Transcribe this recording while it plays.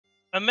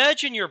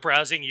Imagine you're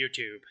browsing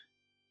YouTube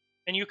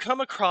and you come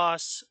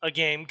across a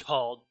game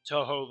called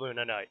Touhou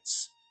Luna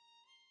Nights.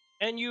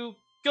 And you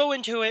go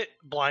into it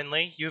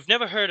blindly. You've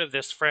never heard of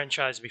this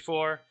franchise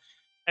before.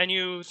 And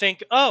you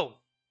think, oh,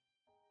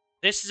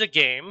 this is a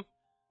game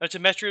that's a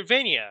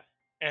Metroidvania.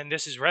 And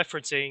this is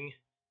referencing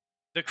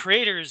the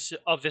creators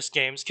of this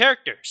game's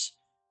characters.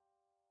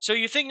 So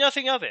you think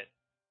nothing of it.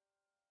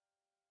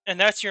 And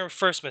that's your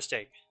first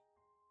mistake.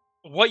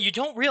 What you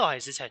don't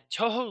realize is that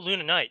Touhou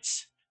Luna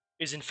Nights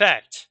is, in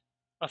fact,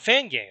 a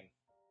fan game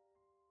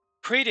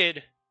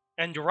created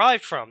and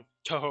derived from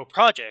Touhou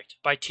Project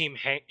by Team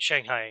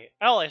Shanghai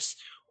Alice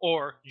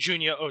or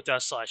Junya Ota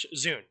slash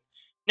Zune.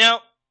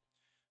 Now,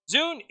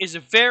 Zune is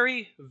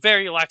very,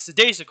 very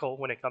lackadaisical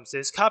when it comes to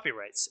his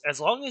copyrights. As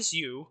long as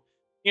you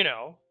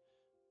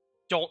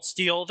don't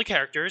steal the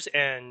characters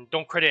and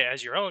don't credit it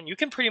as your own, you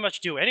can pretty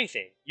much do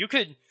anything. You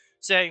could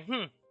say,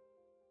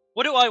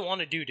 what do I want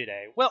to do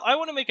today? Well, I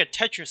want to make a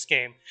Tetris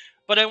game,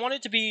 but I want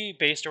it to be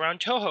based around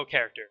Touhou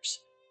characters.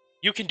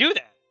 You can do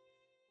that.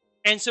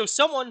 And so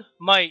someone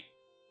might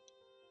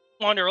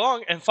wander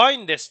along and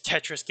find this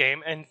Tetris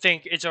game and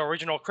think it's an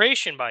original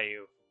creation by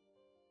you.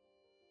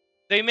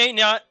 They may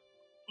not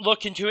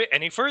look into it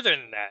any further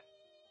than that.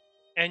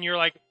 And you're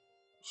like,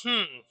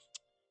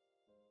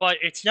 but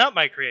it's not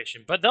my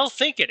creation. But they'll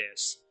think it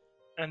is.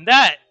 And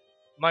that,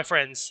 my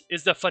friends,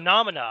 is the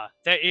phenomena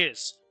that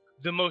is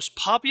the most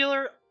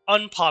popular,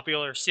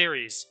 unpopular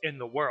series in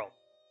the world.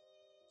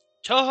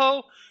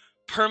 Touhou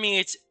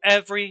permeates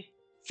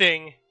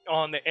everything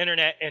on the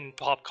internet and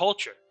pop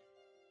culture.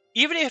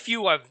 Even if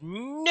you have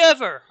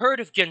never heard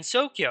of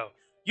Gensokyo,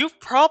 you've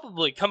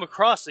probably come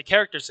across the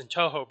characters in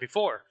Touhou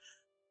before.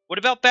 What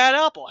about Bad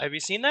Apple? Have you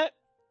seen that?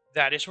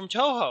 That is from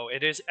Touhou.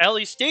 It is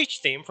Ellie's stage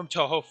theme from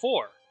Touhou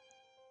 4,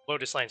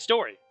 Lotus Lane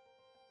Story.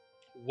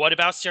 What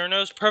about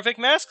Cyrano's Perfect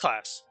Math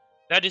Class?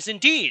 That is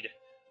indeed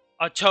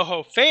a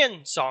Touhou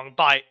fan song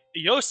by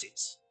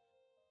Iosis.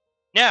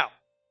 Now,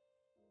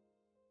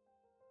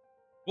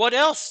 what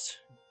else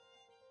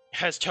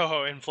has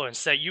Touhou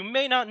influenced that you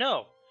may not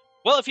know?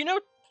 Well, if you know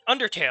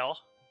Undertale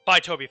by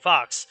Toby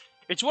Fox,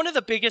 it's one of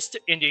the biggest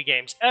indie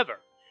games ever.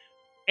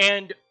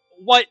 And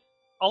what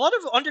a lot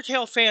of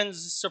Undertale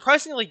fans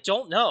surprisingly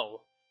don't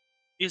know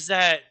is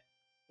that,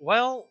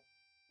 well,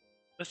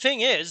 the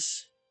thing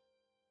is,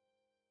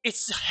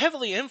 it's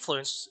heavily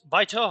influenced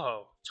by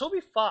Touhou.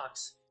 Toby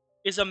Fox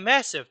is a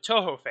massive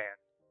Touhou fan.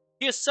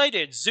 He has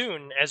cited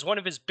Zune as one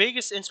of his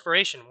biggest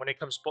inspiration when it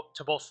comes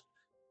to both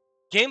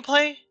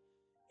gameplay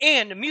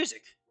and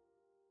music.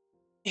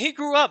 He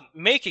grew up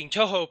making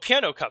Touhou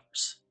piano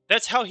covers.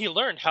 That's how he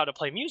learned how to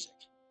play music.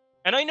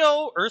 And I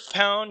know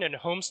Earthbound and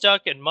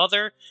Homestuck and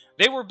Mother,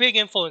 they were big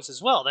influence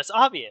as well, that's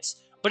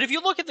obvious. But if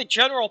you look at the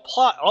general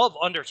plot of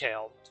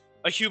Undertale,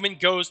 a human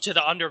goes to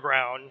the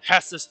underground,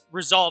 has to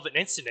resolve an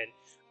incident,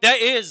 that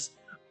is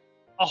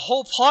a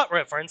whole plot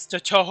reference to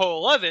Touhou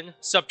 11,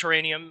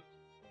 Subterranean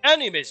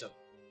Animism.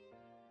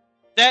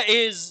 That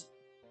is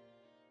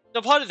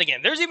the plot of the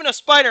game. There's even a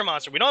spider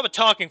monster. We don't have a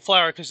talking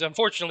flower because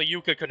unfortunately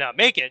Yuka could not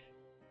make it.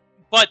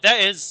 But that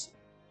is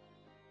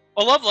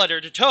a love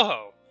letter to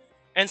Touhou.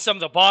 And some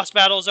of the boss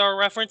battles are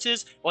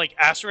references, like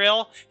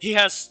Asriel. He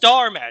has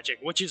Star Magic,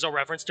 which is a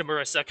reference to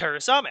Marisa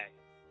Karasame.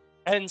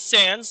 And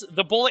Sans,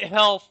 the bullet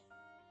hell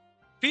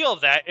feel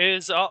of that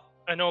is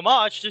an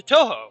homage to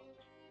Touhou.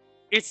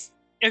 If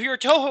you're a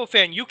Touhou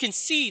fan, you can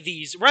see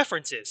these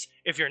references.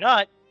 If you're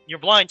not, you're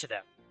blind to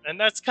them. And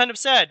that's kind of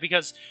sad,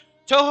 because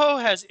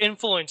Touhou has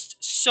influenced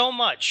so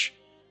much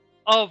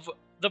of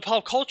the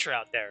pop culture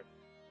out there.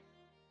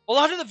 A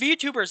lot of the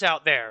VTubers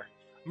out there,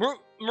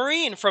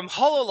 Marine from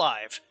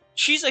HoloLive,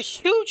 she's a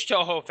huge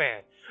Touhou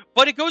fan,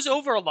 but it goes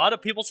over a lot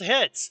of people's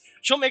heads.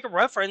 She'll make a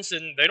reference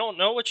and they don't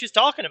know what she's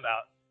talking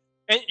about.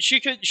 And she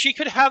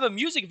could have a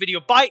music video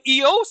by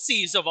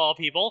Iosis of all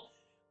people,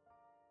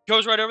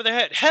 goes right over their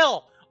head.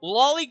 Hell,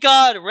 Lolly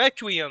God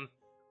Requiem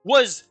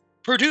was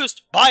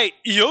produced by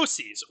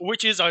Iosis,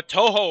 which is a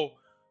Touhou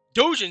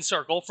Dojin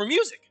circle for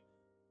music.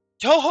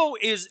 Touhou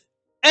is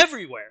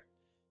everywhere.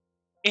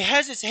 It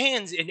has its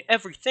hands in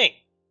everything.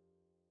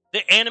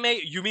 The anime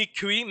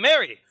Yumikui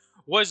Mary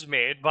was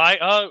made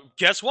by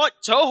guess what?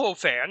 Touhou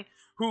fan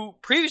who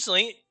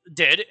previously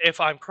did, if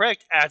I'm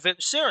correct,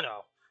 Advent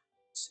Cyrano.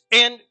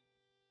 And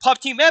Pop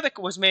Team Epic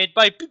was made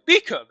by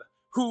Bikub,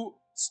 who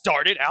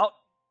started out,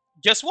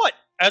 guess what?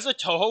 As a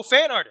Touhou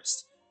fan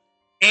artist.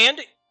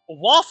 And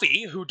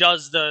Wolfie, who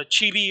does the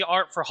chibi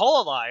art for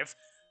HoloLive,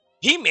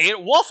 he made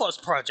Wolfo's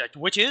project,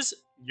 which is,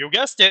 you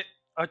guessed it,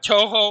 a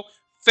Touhou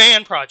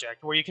fan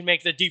project where you can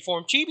make the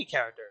deformed chibi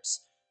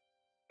characters.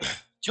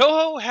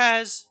 Touhou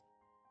has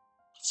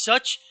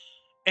such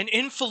an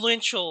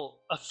influential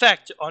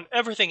effect on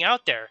everything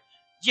out there,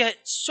 yet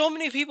so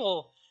many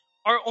people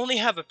only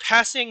have a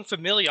passing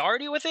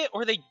familiarity with it,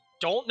 or they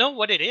don't know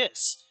what it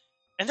is.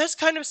 And that's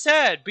kind of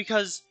sad,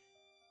 because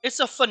it's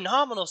a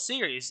phenomenal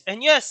series.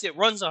 And yes, it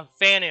runs on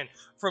fanon,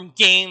 from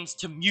games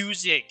to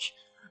music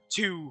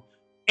to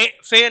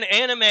fan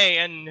anime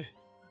and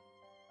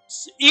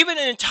even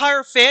an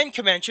entire fan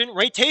convention,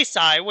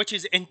 Reiteisai, which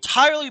is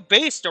entirely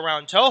based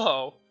around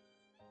Touhou.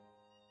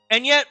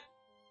 And yet,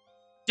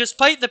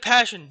 despite the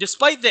passion,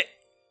 despite the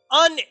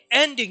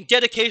unending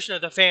dedication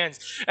of the fans,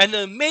 and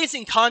the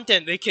amazing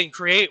content they can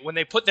create when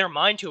they put their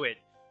mind to it,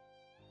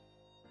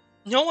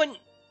 no one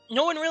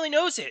really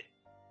knows it.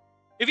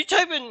 If you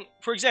type in,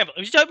 for example,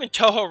 if you type in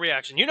Touhou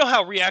reaction, you know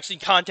how reaction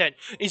content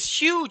is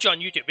huge on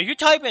YouTube. If you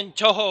type in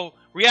Touhou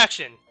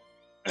reaction,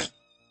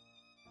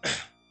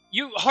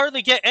 you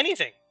hardly get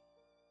anything.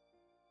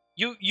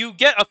 You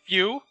get a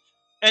few,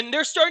 and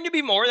there's starting to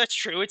be more, that's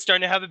true. It's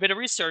starting to have a bit of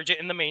resurgence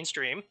in the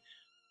mainstream.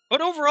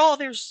 But overall,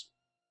 there's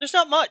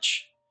not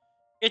much.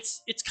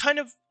 It's kind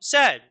of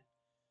sad.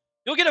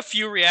 You'll get a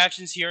few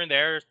reactions here and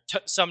there,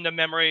 some to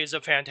Memories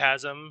of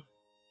Phantasm,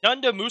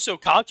 none to Muso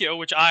Kakyo,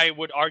 which I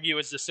would argue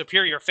is the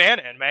superior fan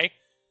anime.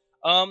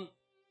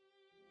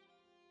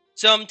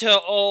 Some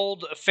to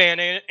old fan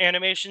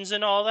animations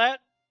and all that.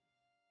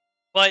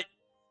 But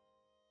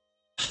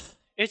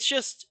it's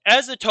just,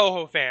 as a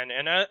Touhou fan,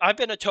 and I've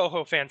been a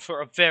Touhou fan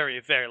for a very,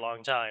 very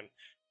long time,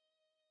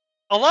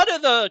 a lot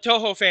of the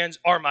Touhou fans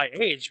are my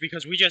age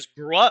because we just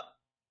grew up.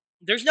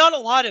 There's not a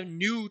lot of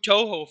new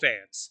Touhou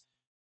fans.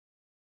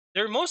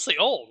 They're mostly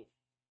old.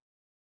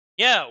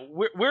 Yeah,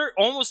 we're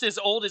almost as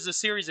old as the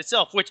series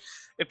itself, which,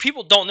 if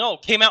people don't know,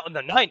 came out in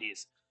the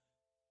 90s.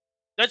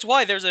 That's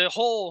why there's a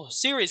whole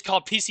series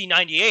called PC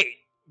 98,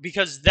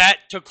 because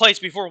that took place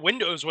before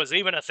Windows was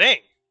even a thing.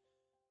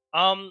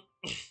 Well,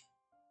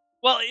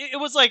 it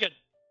was like an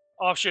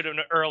offshoot of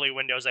an early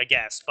Windows, I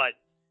guess, but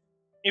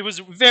it was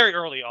very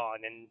early on,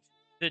 and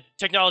the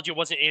technology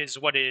wasn't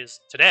what it is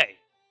today.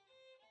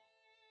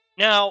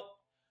 Now,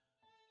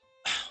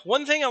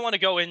 one thing I want to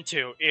go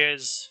into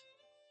is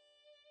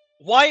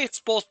why it's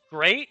both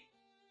great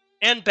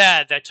and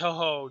bad that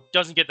Touhou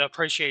doesn't get the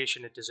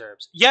appreciation it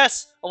deserves.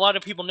 Yes, a lot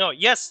of people know it.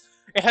 Yes,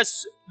 it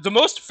has the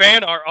most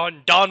fan art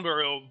on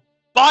Donburu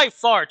by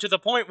far, to the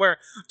point where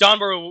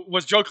Donburu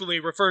was jokingly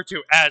referred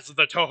to as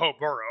the Touhou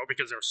Borough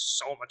because there's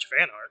so much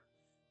fan art.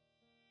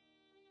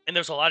 And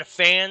there's a lot of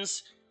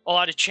fans, a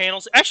lot of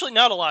channels. Actually,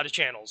 not a lot of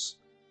channels.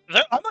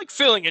 I'm like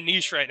filling a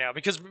niche right now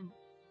because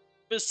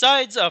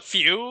besides a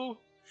few,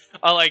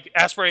 like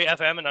Asprey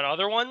FM and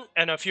another one,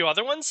 and a few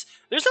other ones,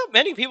 there's not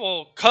many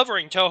people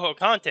covering Touhou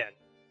content.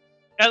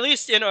 At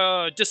least in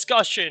a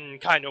discussion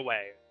kind of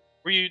way,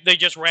 where they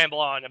just ramble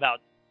on about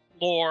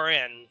lore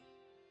and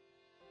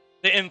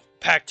the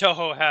impact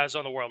Touhou has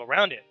on the world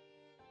around it.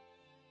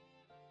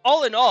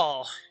 All in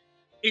all,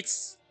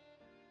 it's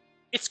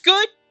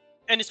good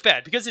and it's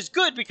bad. Because it's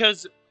good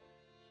because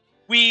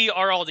we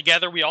are all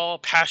together, we all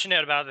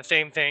passionate about the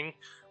same thing.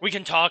 We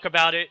can talk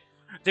about it.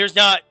 There's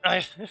not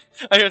the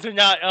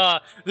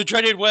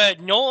dreaded word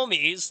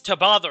normies to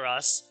bother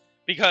us,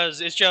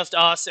 because it's just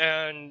us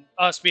and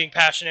us being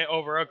passionate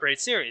over a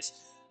great series.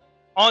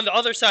 On the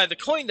other side of the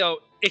coin, though,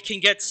 it can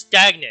get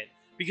stagnant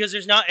because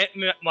there's not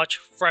much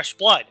fresh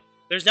blood.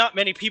 There's not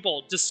many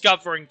people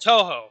discovering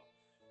Touhou.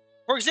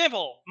 For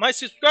example, my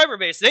subscriber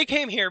base, they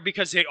came here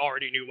because they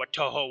already knew what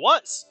Touhou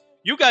was.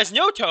 You guys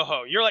know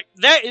Touhou. You're like,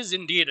 that is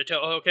indeed a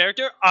Touhou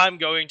character. I'm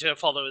going to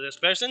follow this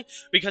person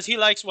because he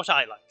likes what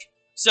I like.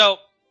 So,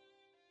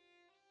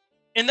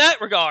 in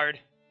that regard,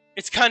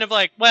 it's kind of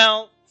like,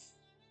 well,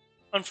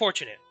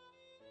 unfortunate,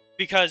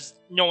 because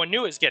no one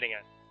new is getting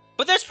it.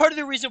 But that's part of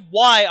the reason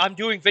why I'm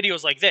doing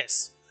videos like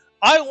this.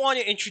 I want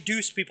to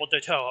introduce people to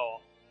Touhou.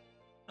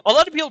 A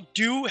lot of people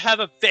do have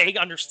a vague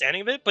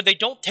understanding of it, but they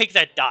don't take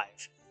that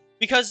dive.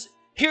 Because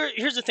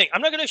here's the thing.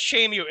 I'm not going to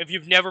shame you if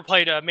you've never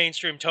played a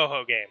mainstream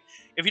Touhou game.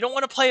 If you don't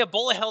want to play a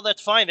bullet hell,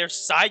 that's fine. There's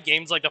side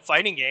games like the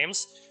fighting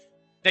games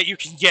that you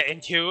can get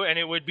into, and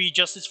it would be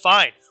just as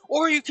fine.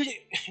 Or you could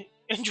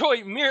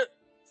enjoy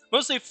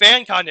mostly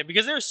fan content,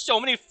 because there's so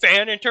many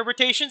fan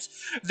interpretations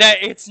that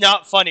it's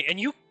not funny. And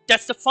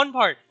that's the fun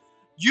part.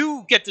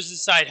 You get to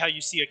decide how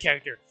you see a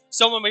character.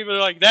 Someone may be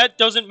like, that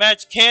doesn't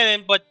match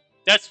canon, but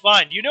that's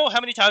fine. Do you know how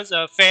many times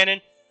a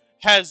fanon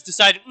has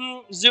decided,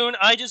 Zune,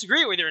 I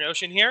disagree with your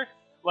notion here?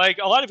 Like,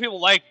 a lot of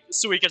people like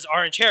Suika's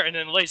orange hair, and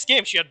in the latest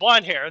game, she had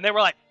blonde hair, and they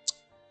were like,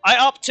 I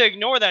opt to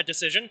ignore that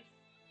decision.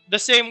 The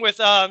same with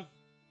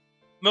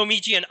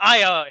Momiji and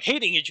Aya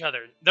hating each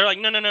other. They're like,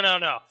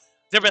 no.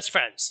 They're best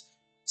friends.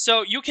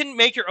 So you can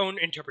make your own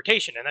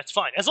interpretation, and that's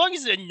fine. As long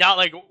as it's not,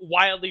 like,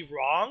 wildly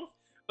wrong.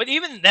 But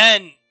even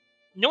then,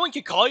 no one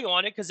can call you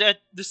on it, because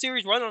the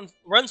series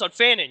runs on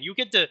fanon. You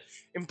get to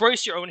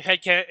embrace your own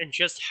headcanon and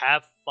just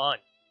have fun.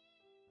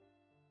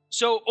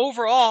 So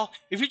overall,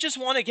 if you just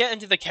want to get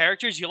into the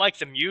characters, you like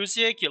the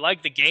music, you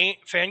like the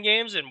fan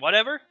games, and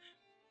whatever,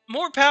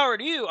 more power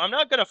to you. I'm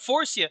not going to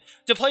force you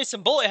to play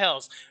some bullet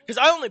hells, because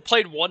I only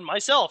played one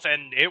myself,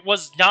 and it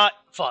was not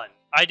fun.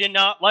 I did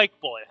not like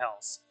bullet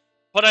hells.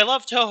 But I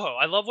love Touhou.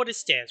 I love what it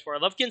stands for. I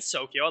love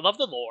Gensokyo. I love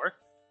the lore.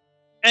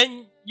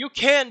 And you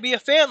can be a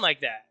fan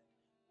like that.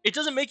 It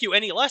doesn't make you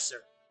any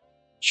lesser.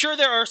 Sure,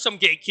 there are some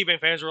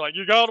gatekeeping fans who are like,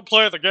 you gotta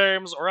play the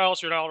games or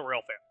else you're not a real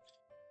fan.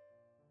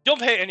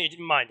 Don't pay any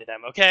mind to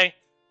them, okay?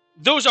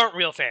 those aren't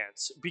real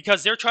fans,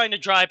 because they're trying to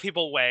drive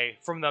people away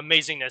from the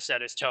amazingness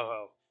that is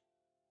Touhou.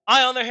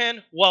 I, on the other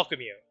hand,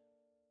 welcome you.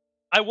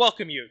 I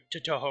welcome you to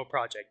Touhou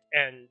Project,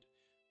 and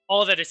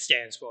all that it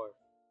stands for.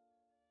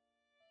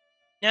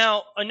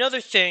 Now,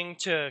 another thing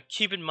to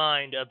keep in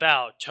mind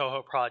about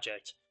Touhou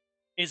Project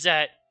is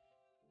that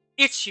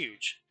it's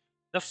huge.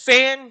 The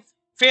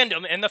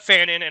fandom and the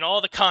fanon and all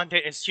the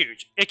content is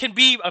huge. It can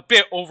be a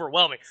bit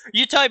overwhelming.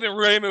 You type in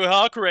Reimu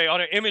Hakure on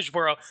an image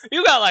burrow,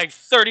 you got like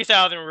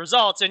 30,000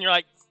 results, and you're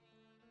like,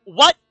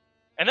 what?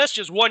 And that's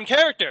just one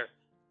character.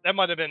 That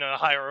might have been a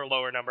higher or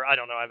lower number. I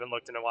don't know. I haven't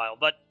looked in a while.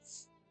 But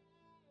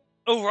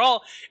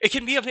overall, it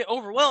can be a bit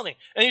overwhelming.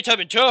 And you type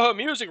in Touhou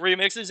music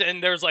remixes,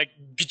 and there's like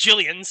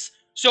gajillions.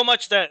 So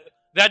much that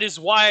is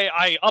why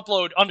I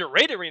upload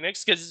underrated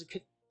remix, because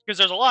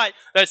there's a lot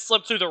that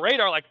slipped through the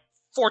radar like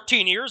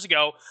 14 years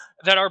ago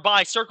that are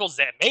by circles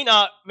that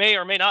may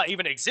or may not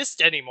even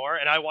exist anymore,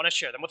 and I want to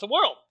share them with the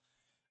world.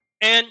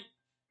 And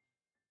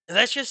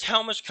that's just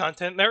how much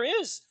content there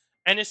is.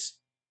 And it's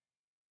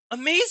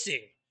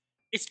amazing.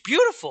 It's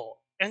beautiful.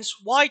 And it's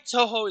why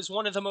Touhou is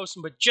one of the most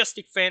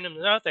majestic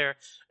fandoms out there,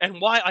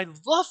 and why I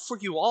love for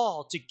you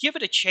all to give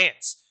it a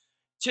chance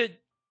to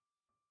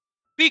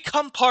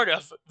become part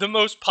of the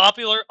most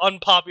popular,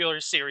 unpopular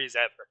series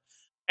ever.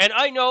 And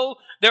I know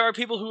there are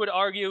people who would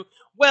argue,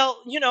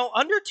 well, you know,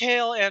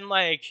 Undertale and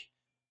like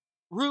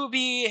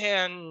Ruby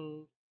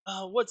and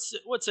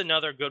what's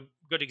another good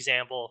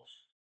example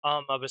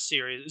of a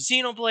series,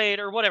 Xenoblade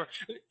or whatever.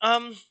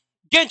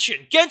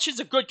 Genshin's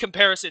a good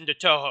comparison to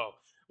Touhou,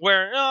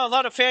 where a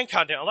lot of fan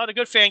content, a lot of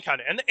good fan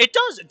content, and it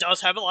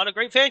does have a lot of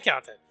great fan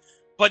content,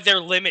 but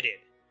they're limited.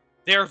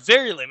 They're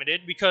very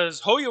limited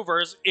because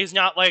Hoyoverse is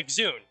not like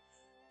Zune.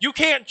 You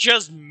can't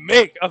just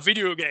make a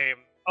video game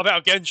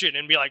about Genshin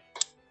and be like,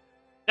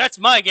 that's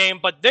my game,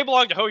 but they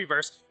belong to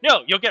Hoyoverse.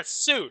 No, you'll get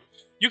sued.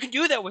 You can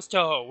do that with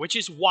Touhou, which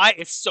is why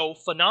it's so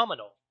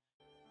phenomenal.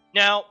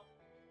 Now,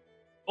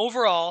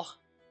 overall,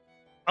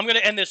 I'm going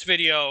to end this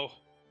video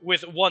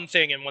with one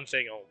thing and one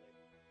thing only.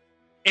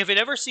 If it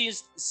ever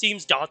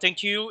seems daunting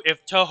to you,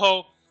 if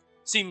Touhou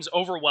seems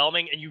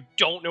overwhelming and you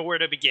don't know where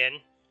to begin,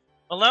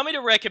 allow me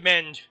to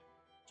recommend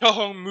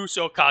Touhou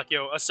Musou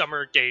Kakyo, A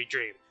Summer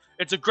Daydream.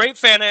 It's a great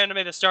fan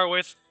anime to start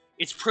with.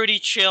 It's pretty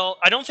chill.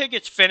 I don't think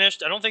it's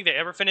finished. I don't think they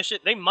ever finished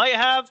it. They might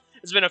have.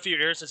 It's been a few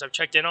years since I've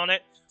checked in on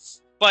it.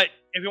 But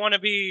if you want to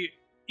be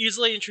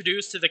easily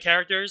introduced to the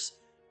characters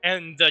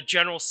and the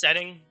general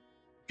setting,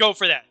 go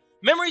for that.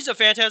 Memories of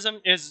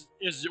Phantasm is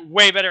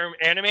way better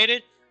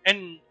animated,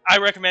 and I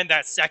recommend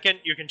that second.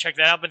 You can check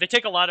that out. But they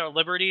take a lot of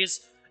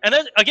liberties. And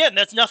then, again,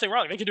 that's nothing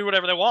wrong. They can do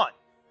whatever they want.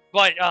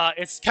 But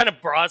it's kind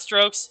of broad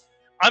strokes.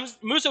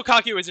 Musou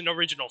Kakyo is an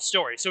original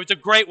story, so it's a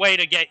great way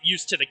to get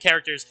used to the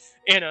characters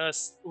in an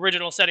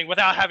original setting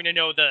without having to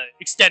know the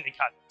extended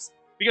context.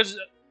 Because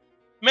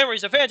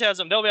Memories of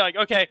Phantasm, they'll be like,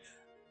 okay,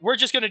 we're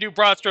just going to do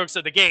broad strokes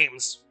of the game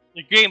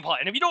plot.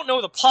 And if you don't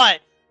know the plot,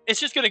 it's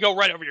just going to go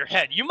right over your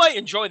head. You might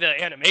enjoy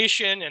the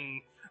animation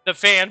and the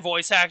fan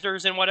voice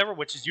actors and whatever,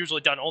 which is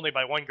usually done only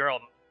by one girl.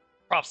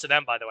 Props to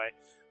them, by the way.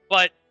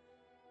 But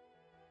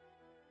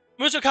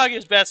Musou Kakyo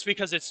is best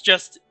because it's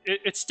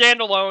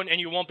standalone and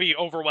you won't be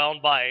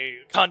overwhelmed by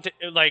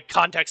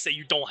context that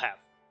you don't have.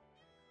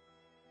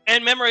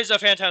 And Memories of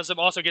Phantasm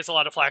also gets a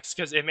lot of flack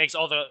because it makes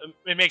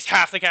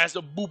half the cast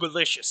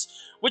boobalicious,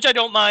 which I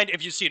don't mind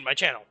if you've seen my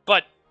channel.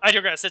 But I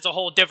digress. It's a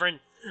whole different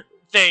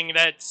thing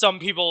that some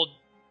people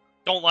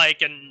don't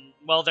like, and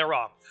well, they're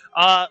wrong.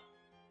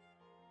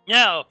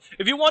 Now,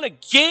 if you want a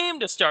game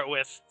to start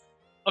with,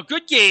 a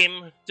good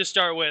game to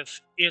start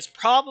with is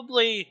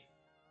probably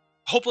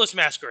Hopeless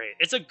Masquerade.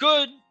 It's a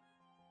good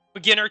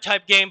beginner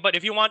type game, but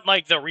if you want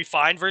like the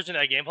refined version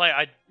of that gameplay,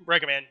 I'd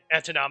recommend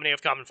Antinomy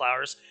of Common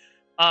Flowers.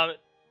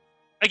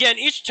 Again,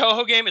 each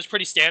Touhou game is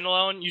pretty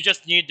standalone. You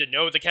just need to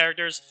know the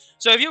characters.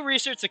 So if you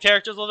research the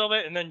characters a little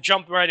bit and then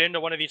jump right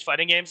into one of these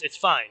fighting games, it's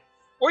fine.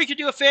 Or you could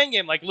do a fan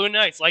game like Luna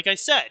Knights, like I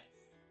said.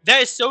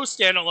 That is so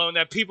standalone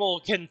that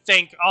people can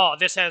think, oh,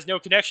 this has no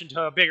connection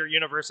to a bigger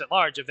universe at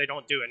large if they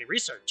don't do any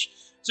research.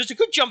 So it's a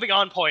good jumping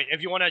on point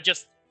if you want to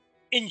just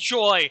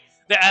enjoy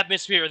the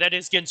atmosphere that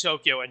is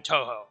Gensokyo and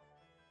Touhou.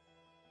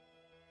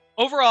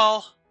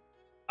 Overall,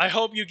 I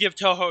hope you give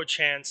Touhou a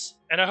chance,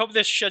 and I hope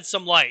this sheds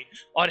some light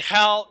on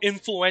how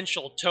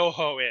influential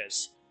Touhou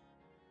is.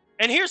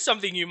 And here's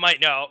something you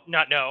might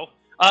not know.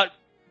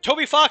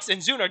 Toby Fox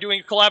and Zune are doing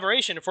a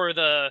collaboration for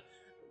the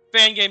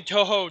fan game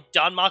Touhou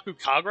Danmaku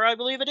Kagura, I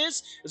believe it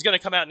is going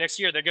to come out next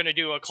year. They're going to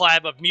do a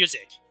collab of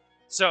music.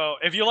 So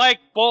if you like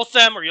both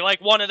them or you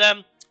like one of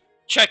them,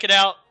 check it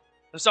out.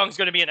 The song's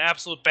going to be an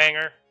absolute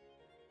banger.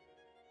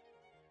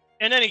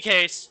 In any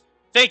case,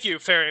 thank you,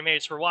 Fairy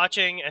Mates, for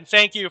watching, and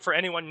thank you for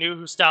anyone new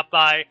who stopped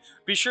by.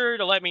 Be sure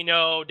to let me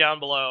know down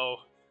below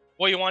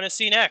what you want to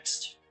see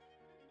next.